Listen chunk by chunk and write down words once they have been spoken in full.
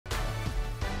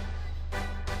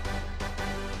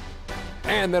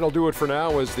And that'll do it for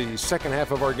now as the second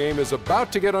half of our game is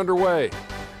about to get underway.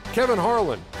 Kevin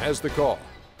Harlan has the call.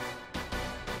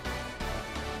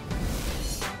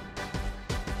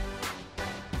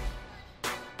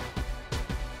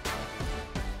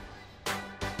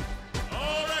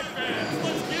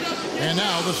 And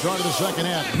now the start of the second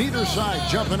half. Neither side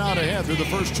jumping out ahead through the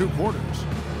first two quarters.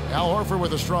 Al Horford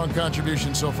with a strong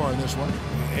contribution so far in this one.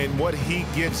 And what he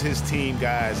gives his team,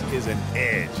 guys, is an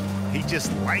edge. He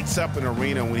just lights up an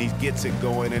arena when he gets it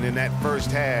going. And in that first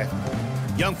half,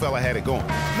 young fella had it going.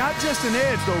 Not just an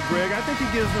edge, though, Greg. I think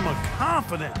he gives them a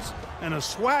confidence and a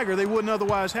swagger they wouldn't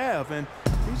otherwise have. And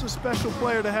he's a special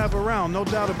player to have around, no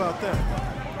doubt about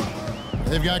that.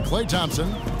 They've got Klay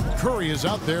Thompson. Curry is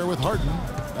out there with Harden.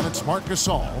 And it's Marc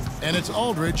Gasol. And it's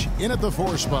Aldridge in at the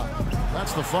 4 spot.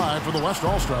 That's the 5 for the West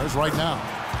All-Stars right now.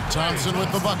 Thompson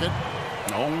with the bucket.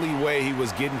 The only way he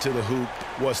was getting to the hoop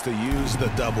was to use the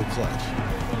double clutch.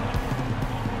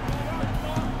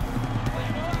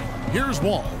 Here's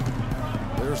Wall.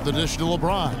 There's the dish to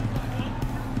LeBron.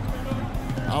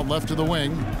 Out left to the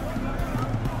wing.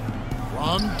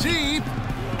 From deep.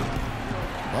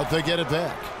 But they get it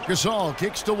back. Gasol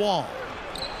kicks to Wall.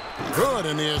 Good,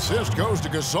 and the assist goes to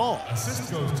Gasol.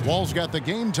 Wall's got the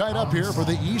game tied up here for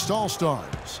the East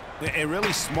All-Stars. And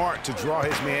really smart to draw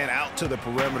his man out to the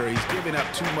perimeter. He's giving up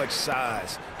too much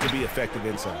size to be effective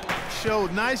inside.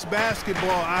 Showed nice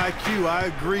basketball IQ. I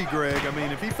agree, Greg. I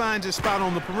mean, if he finds his spot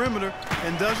on the perimeter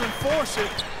and doesn't force it,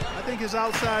 I think his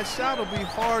outside shot will be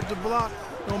hard to block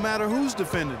no matter who's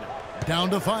defending him.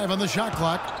 Down to 5 on the shot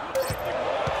clock.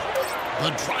 The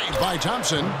drive by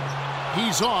Thompson.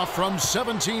 He's off from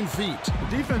 17 feet.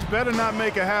 The defense better not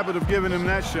make a habit of giving him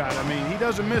that shot. I mean, he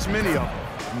doesn't miss many of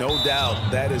them. No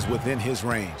doubt that is within his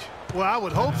range. Well, I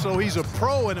would hope so. He's a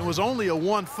pro, and it was only a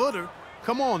 1-footer.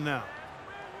 Come on now.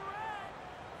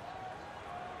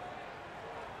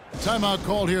 Timeout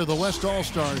called here. The West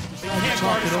All-Stars decide to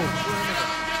talk it over.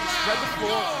 Spread the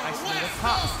floor. Isolate up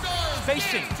top.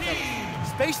 Spacing.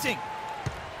 Spacing.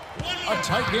 A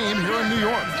tight game here in New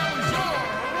York.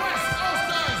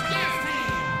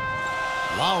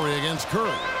 Lowry against Curry.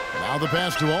 Now the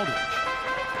pass to Aldridge.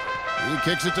 He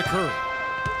kicks it to Curry.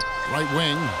 Right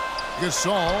wing.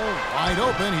 Gasol wide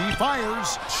open. He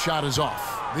fires. Shot is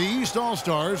off. The East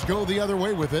All-Stars go the other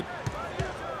way with it.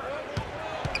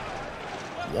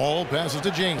 Wall passes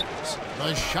to James.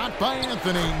 The shot by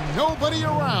Anthony. Nobody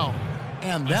around.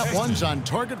 And that one's on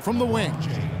target from the wing.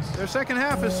 Their second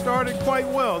half has started quite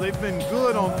well. They've been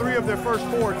good on 3 of their first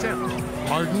 4 attempts.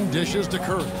 Harden dishes to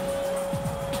Curry.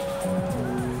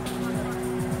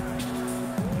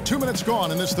 2 minutes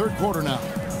gone in this third quarter now.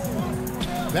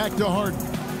 Back to Harden.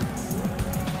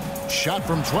 Shot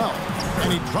from 12.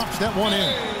 And he drops that one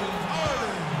in.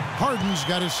 Harden's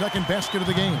got his second basket of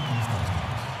the game.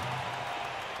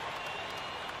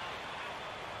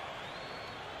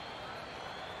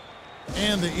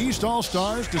 And the East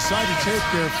All-Stars decide to take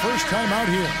their first time out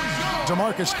here.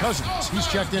 DeMarcus Cousins, he's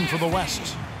checked in for the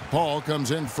West. Paul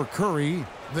comes in for Curry.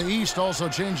 The East also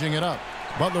changing it up.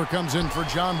 Butler comes in for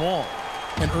John Wall.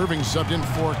 And Irving subbed in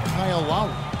for Kyle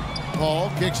Lowry. Paul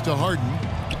kicks to Harden.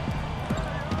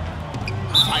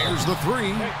 Fires the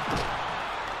 3.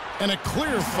 And a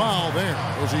clear foul there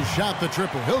as he shot the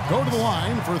triple. He'll go to the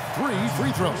line for 3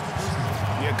 free throws.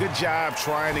 Yeah, good job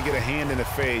trying to get a hand in the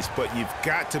face, but you've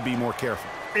got to be more careful.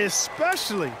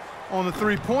 Especially on the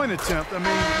 3-point attempt. I mean,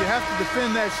 you have to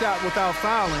defend that shot without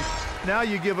fouling. Now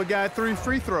you give a guy 3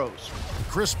 free throws.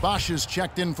 Chris Bosh is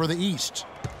checked in for the East.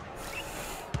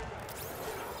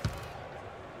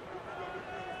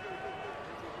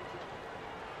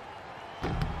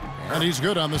 And he's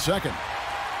good on the second.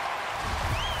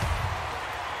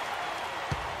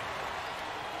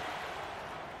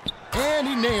 And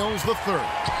he nails the third.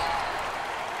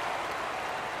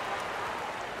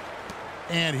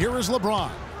 And here is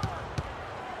LeBron.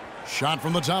 Shot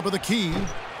from the top of the key.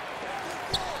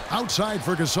 Outside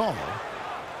for Gasol.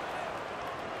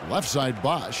 Left side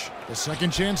Bosh. The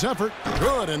second chance effort.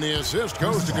 Good, and the assist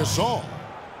goes to Gasol.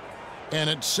 And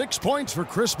it's 6 points for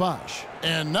Chris Bosh.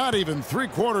 And not even 3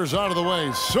 quarters out of the way.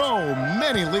 So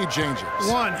many lead changes.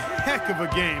 One heck of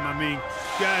a game. I mean,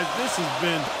 guys, this has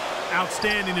been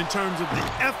outstanding in terms of the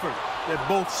effort that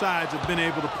both sides have been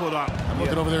able to put up. I'm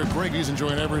looking over there at Greg. He's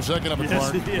enjoying every second of it,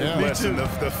 Mark. Yeah. Listen, the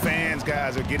fans,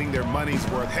 guys, are getting their money's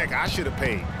worth. Heck, I should have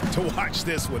paid to watch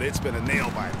this one. It's been a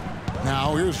nail-biter.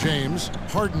 Now here's James.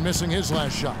 Harden missing his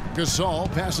last shot. Gasol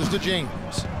passes to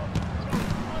James.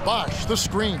 Bosh the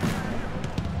screen.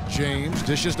 James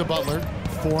dishes to Butler.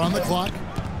 4 on the clock.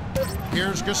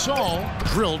 Here's Gasol.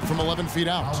 Drilled from 11 feet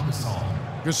out.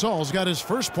 Gasol's got his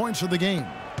first points of the game.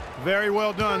 Very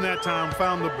well done that time.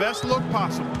 Found the best look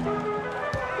possible.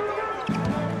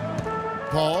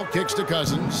 Paul kicks to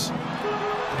Cousins.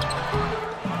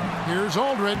 Here's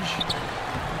Aldridge.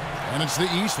 And it's the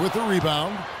East with the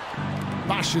rebound.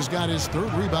 Bosch has got his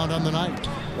 3rd rebound on the night.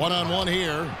 One-on-one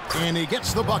here, and he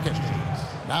gets the bucket.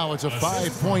 Now it's a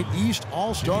 5-point East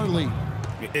All-Star lead.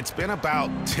 It's been about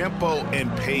tempo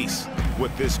and pace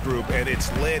with this group, and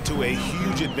it's led to a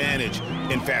huge advantage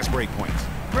in fast break points.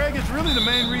 Greg, it's really the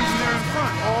main reason they're in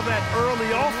front. All that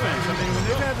early offense. I mean, when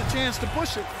they've had the chance to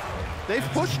push it, they've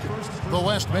pushed it. The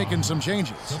West making some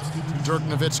changes. Dirk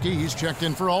Nowitzki, he's checked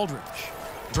in for Aldridge.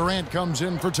 Durant comes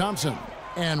in for Thompson.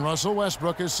 And Russell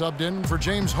Westbrook is subbed in for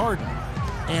James Harden.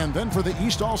 And then for the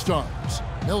East All-Stars,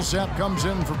 Millsap comes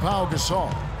in for Pau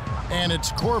Gasol. And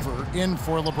it's Korver in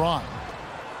for LeBron.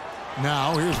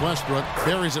 Now here's Westbrook,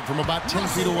 buries it from about 10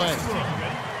 feet away.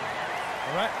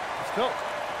 All right, let's go.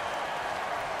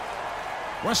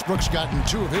 Westbrook's gotten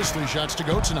 2 of his 3 shots to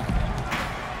go tonight.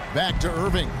 Back to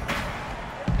Irving.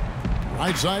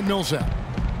 Right side Millsap.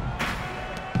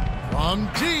 From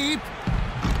deep.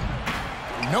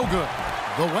 No good.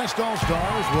 The West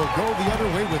All-Stars will go the other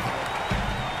way with it.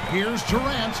 Here's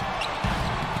Durant.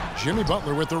 Jimmy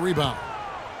Butler with the rebound.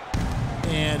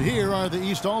 And here are the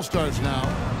East All-Stars now.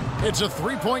 It's a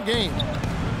 3-point game.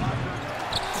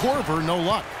 Korver, no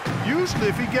luck. Usually,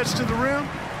 if he gets to the rim,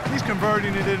 he's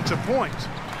converting it into points.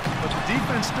 But the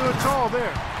defense stood tall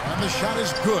there. And the shot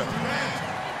is good.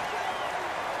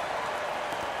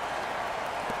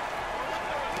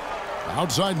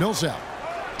 Outside Millsap.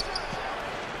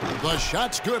 The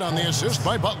shot's good on the assist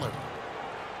by Butler.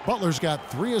 Butler's got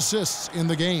 3 assists in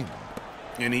the game.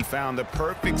 And he found the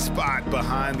perfect spot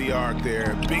behind the arc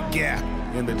there. Big gap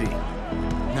in the D.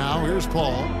 Now here's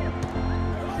Paul.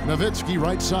 Nowitzki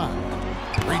right side.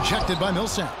 Rejected by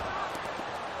Millsap.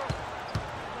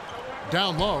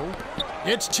 Down low.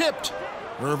 It's tipped.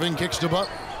 Irving kicks to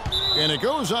Butler. And it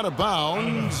goes out of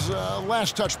bounds.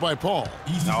 Last touch by Paul.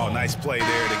 Oh, nice play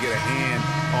there to get a hand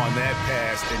on that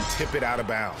pass and tip it out of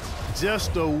bounds.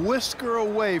 Just a whisker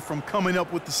away from coming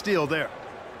up with the steal there.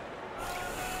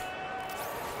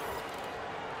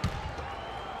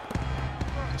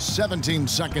 "17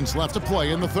 seconds left to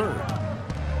play in the 3rd.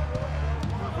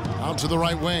 Out to the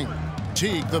right wing.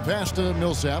 Teague, the pass to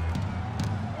Millsap.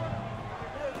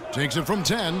 Takes it from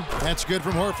 10. That's good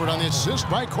from Horford on the assist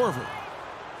by Korver.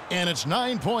 And it's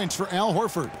 9 points for Al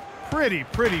Horford. Pretty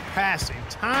passing.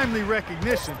 Timely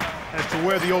recognition as to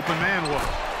where the open man was.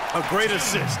 A great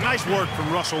assist. Nice work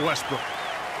from Russell Westbrook.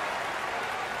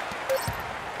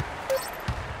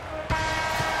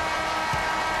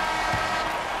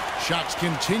 Shots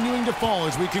continuing to fall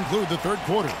as we conclude the 3rd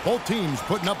quarter. Both teams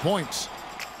putting up points.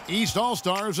 East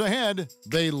All-Stars ahead.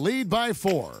 They lead by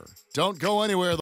 4. Don't go anywhere.